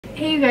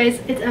Hey you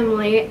guys, it's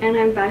Emily and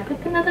I'm back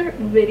with another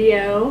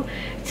video.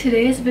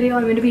 Today's video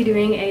I'm going to be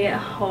doing a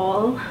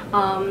haul.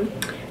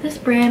 This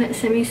brand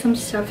sent me some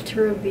stuff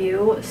to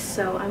review,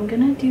 so I'm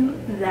gonna do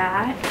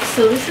that.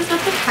 So this is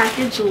what the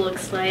package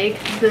looks like.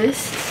 This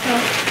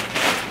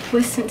stuff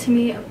was sent to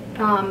me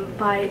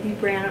by the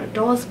brand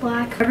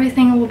Dollsblack.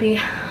 Everything will be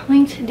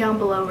linked down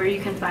below where you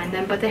can find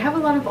them, but they have a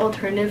lot of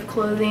alternative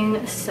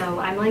clothing, so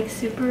I'm like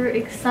super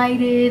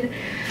excited.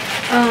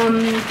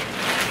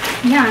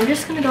 Yeah, I'm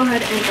just gonna go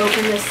ahead and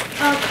open this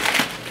up.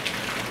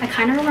 I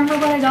kind of remember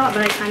what I got,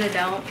 but I kind of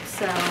don't,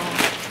 so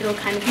it'll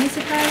kind of be a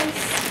surprise.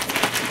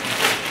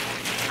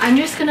 I'm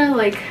just gonna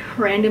like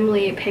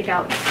randomly pick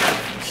out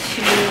stuff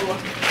to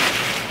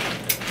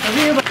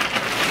review.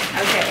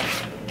 Okay,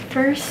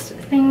 first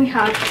thing we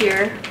have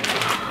here.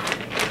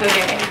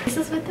 Okay, this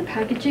is what the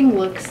packaging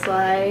looks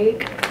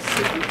like.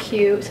 Super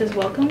cute. It says,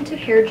 "Welcome to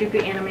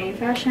Harajuku Anime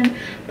Fashion,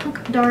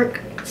 Punk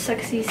Dark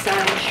Sexy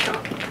Style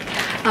Shop."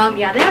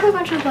 Yeah, they have a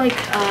bunch of like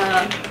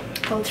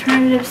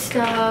alternative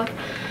stuff,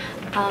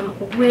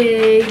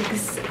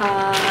 wigs,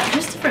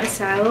 just different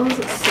styles.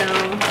 So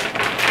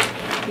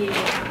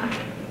yeah,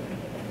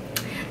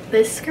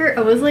 this skirt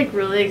I was like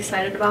really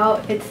excited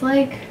about. It's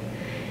like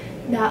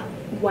that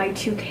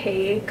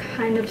Y2K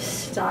kind of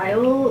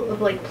style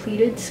of like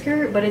pleated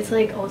skirt, but it's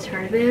like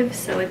alternative,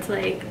 so it's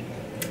like,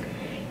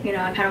 you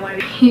know, I kind of want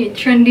to be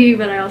trendy,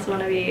 but I also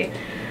want to be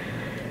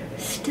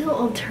still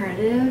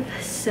alternative.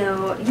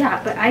 So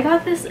yeah, but I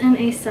got this in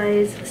a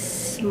size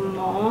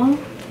small.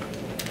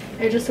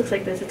 It just looks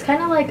like this. It's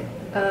kind of like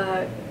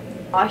a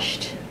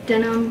washed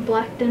denim,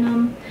 black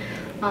denim,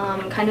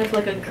 kind of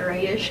like a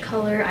grayish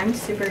color. I'm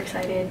super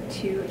excited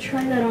to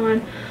try that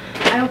on.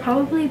 I'll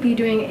probably be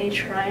doing a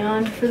try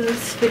on for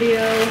this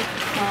video.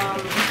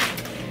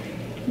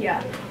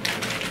 Yeah.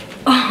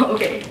 Oh,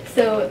 okay,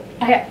 so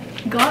I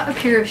got a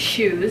pair of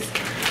shoes.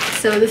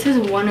 So this is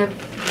one of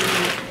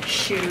the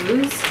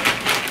shoes.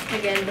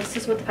 Again, this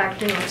is what the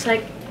packaging looks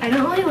like. I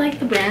don't really like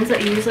the brands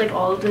that use like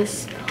all of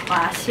this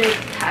plastic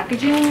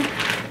packaging,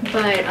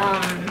 but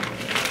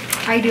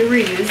I do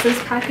reuse this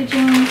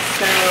packaging,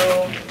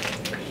 so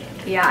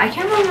yeah. I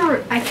can't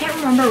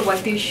remember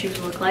what these shoes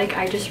look like.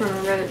 I just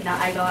remember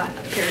that I got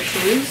a pair of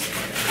shoes.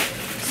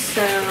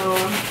 So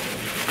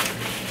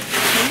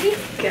there we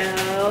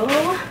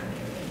go.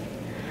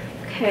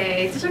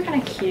 Okay, these are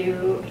kind of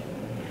cute.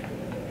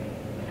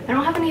 I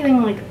don't have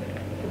anything like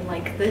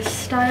this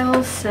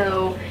style,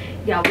 so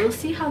yeah, we'll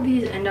see how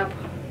these end up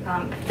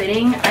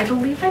fitting. I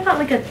believe I got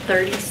like a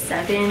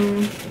 37.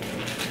 I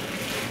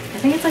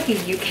think it's like a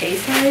UK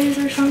size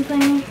or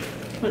something.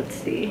 Let's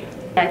see.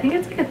 I think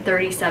it's like a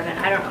 37.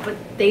 I don't know, but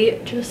they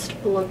just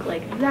look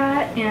like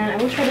that, and I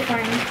will try to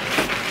find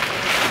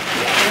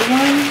the other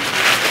one.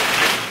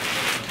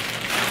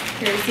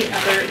 Here's the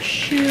other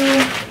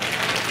shoe.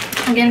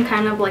 Again,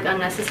 kind of like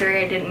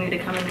unnecessary. I didn't need to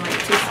come in like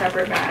 2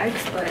 separate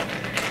bags, but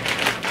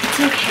it's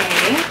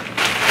okay.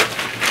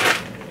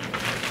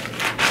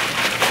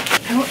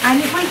 I'm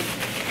like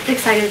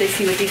excited to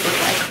see what these look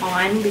like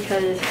on,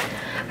 because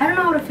I don't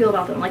know how to feel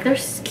about them. Like, they're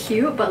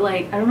cute, but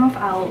like I don't know if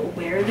I'll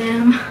wear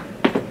them.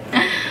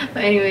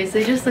 But anyways,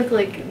 they just look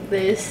like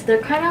this.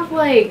 They're kind of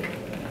like,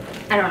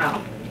 I don't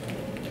know,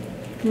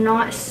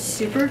 not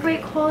super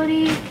great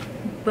quality,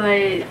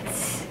 but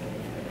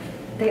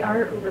they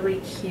are really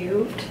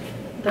cute.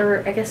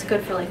 They're, I guess,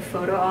 good for like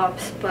photo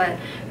ops, but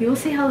we will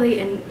see how they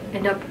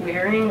end up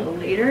wearing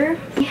later.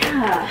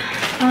 Yeah.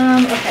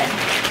 Okay.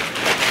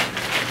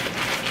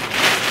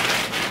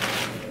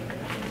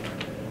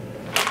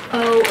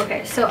 Oh,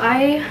 okay, so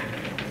I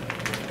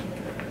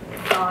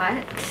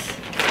got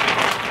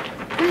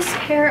this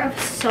pair of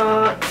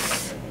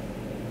socks.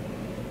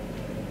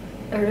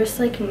 They're just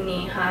like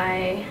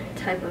knee-high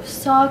type of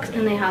socks,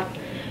 and they have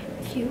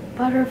cute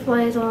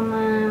butterflies on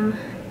them.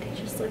 They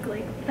just look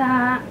like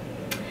that.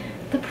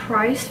 The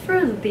price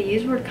for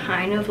these were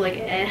kind of like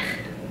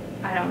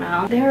I don't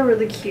know. They're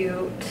really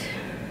cute.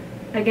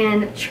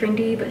 Again,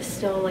 trendy, but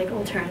still like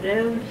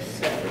alternative.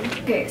 So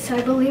okay, so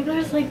I believe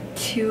there's like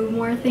 2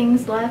 more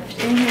things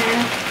left in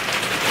here.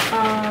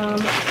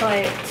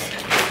 But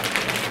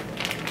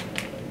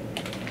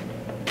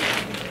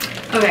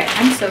okay,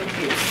 I'm so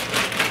confused.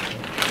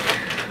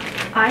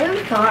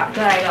 I thought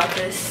that I got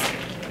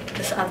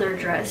this other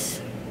dress,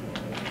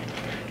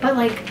 but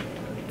like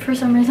for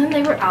some reason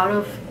they were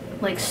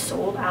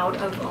sold out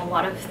of a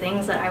lot of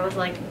things that I was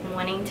like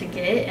wanting to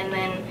get, and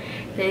then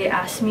they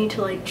asked me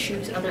to like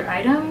choose other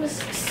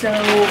items. So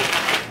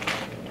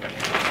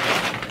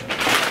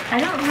I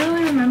don't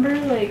really remember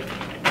like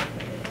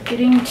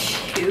getting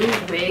 2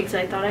 wigs.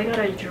 I thought I got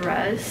a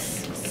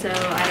dress, so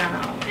I don't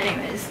know.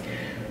 Anyways,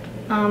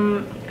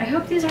 I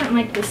hope these aren't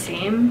like the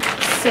same.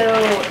 So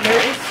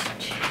there is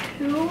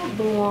 2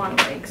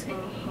 blonde wigs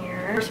in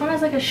here. First one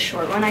is like a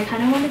short one. I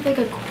kind of wanted like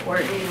a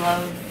Courtney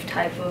Love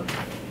type of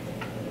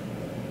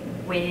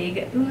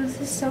wig. Ooh, this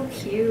is so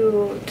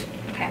cute.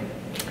 Okay,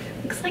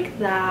 looks like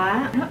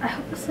that. I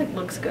hope this like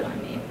looks good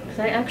on me, because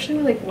I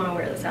actually like want to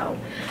wear this out.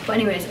 But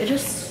anyways, it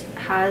just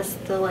has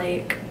the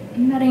like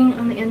netting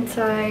on the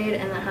inside,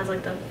 and that has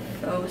like the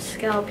faux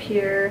scalp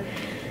here,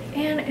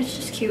 and it's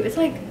just cute. It's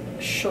like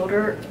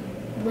shoulder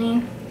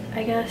length,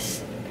 I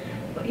guess,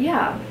 but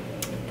yeah,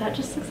 that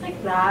just looks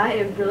like that.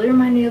 It really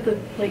reminded me of the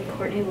like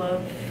Courtney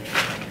Love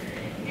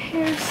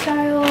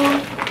hairstyle.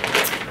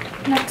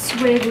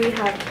 Next wig we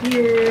have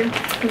here,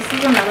 this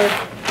is another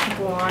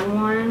blonde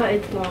one, but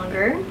it's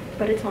longer.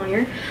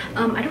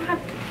 I don't have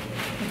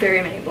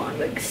very many blonde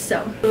wigs,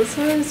 so this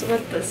is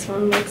what this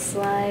one looks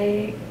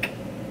like.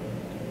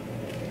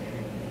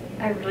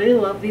 I really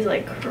love these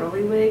like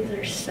curly wigs.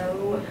 They're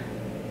so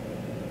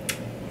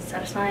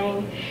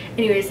satisfying.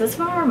 Anyways, this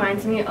one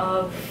reminds me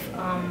of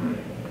I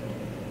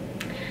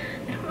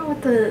don't know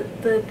what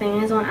the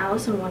thing is on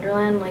Alice in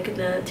Wonderland, like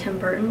the Tim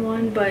Burton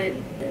one, but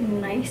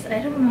nice.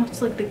 I don't know if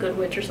it's like the Good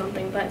Witch or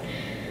something, but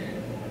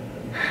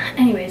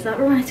anyways, that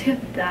reminds me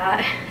of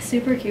that.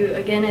 Super cute.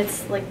 Again,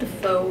 it's like the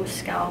faux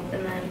scalp,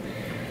 and then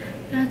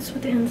that's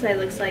what the inside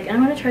looks like. And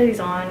I'm gonna try these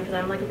on because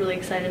I'm like really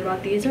excited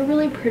about these. They're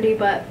really pretty,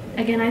 but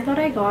again, I thought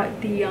I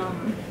got the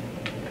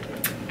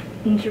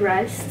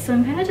dress, so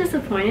I'm kind of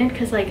disappointed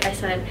because like I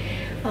said,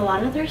 a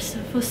lot of their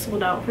stuff was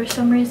sold out for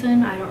some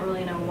reason. I don't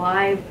really know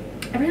why.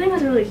 Everything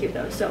was really cute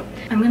though, so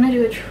I'm gonna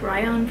do a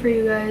try on for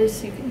you guys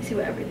so you can see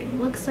what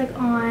everything looks like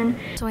on.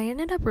 So I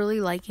ended up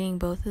really liking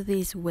both of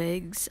these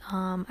wigs.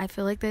 I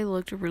feel like they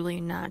looked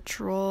really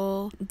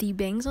natural. The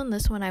bangs on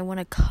this one I want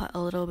to cut a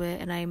little bit,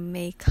 and I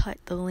may cut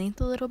the length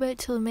a little bit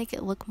to make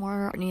it look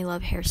more Courtney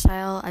Love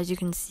hairstyle, as you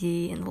can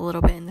see in a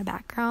little bit in the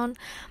background.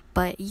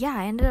 But yeah,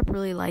 I ended up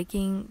really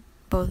liking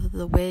both of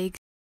the wigs.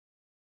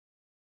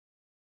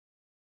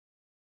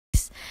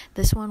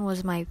 This one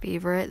was my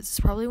favorite. It's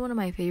probably one of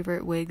my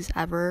favorite wigs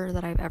ever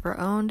that I've ever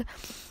owned.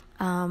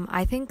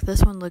 I think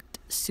this one looked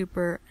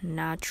super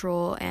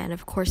natural, and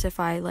of course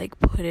if I like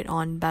put it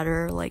on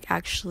better, like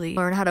actually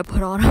learn how to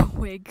put on a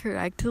wig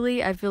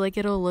correctly, I feel like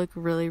it'll look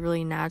really,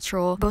 really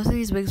natural. Both of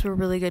these wigs were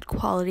really good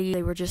quality.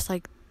 They were just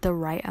like the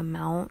right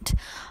amount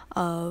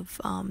of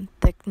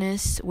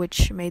thickness,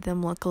 which made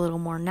them look a little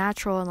more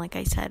natural. And like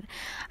I said,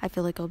 I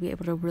feel like I'll be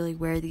able to really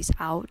wear these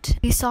out.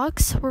 These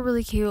socks were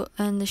really cute,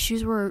 and the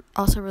shoes were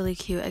also really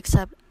cute,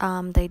 except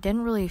they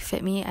didn't really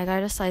fit me. I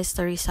got a size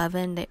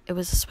 37. It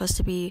was supposed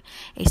to be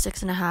a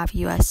 6.5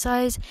 US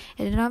size.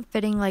 It ended up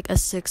fitting like a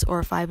 6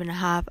 or a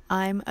 5.5.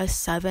 I'm a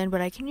 7,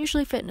 but I can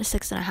usually fit in a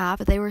 6.5,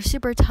 but they were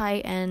super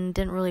tight and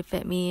didn't really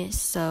fit me,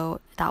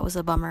 so that was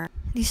a bummer.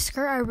 The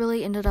skirt I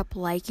really ended up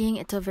liking.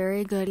 It's a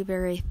very good,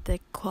 very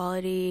thick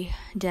quality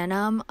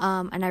denim,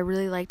 and I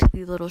really liked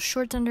the little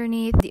shorts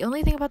underneath. The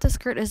only thing about the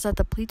skirt is that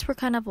the pleats were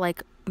kind of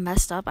like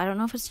messed up. I don't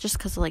know if it's just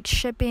because of like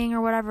shipping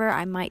or whatever.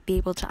 I might be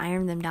able to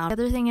iron them down. The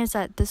other thing is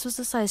that this was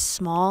a size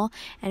small,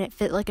 and it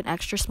fit like an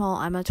extra small.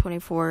 I'm a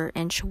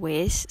 24-inch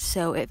waist,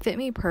 so it fit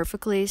me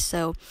perfectly.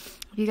 So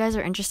if you guys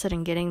are interested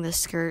in getting this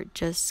skirt,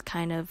 just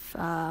kind of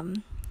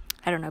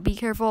I don't know, be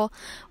careful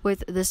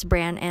with this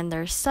brand and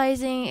their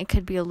sizing. It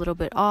could be a little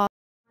bit off.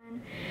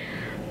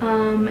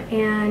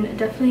 And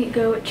definitely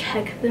go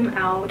check them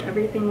out.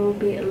 Everything will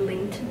be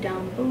linked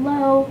down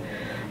below.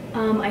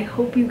 I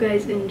hope you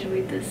guys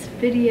enjoyed this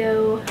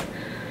video.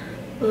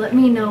 Let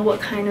me know what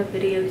kind of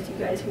videos you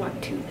guys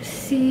want to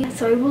see.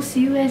 So I will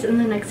see you guys in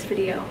the next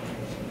video.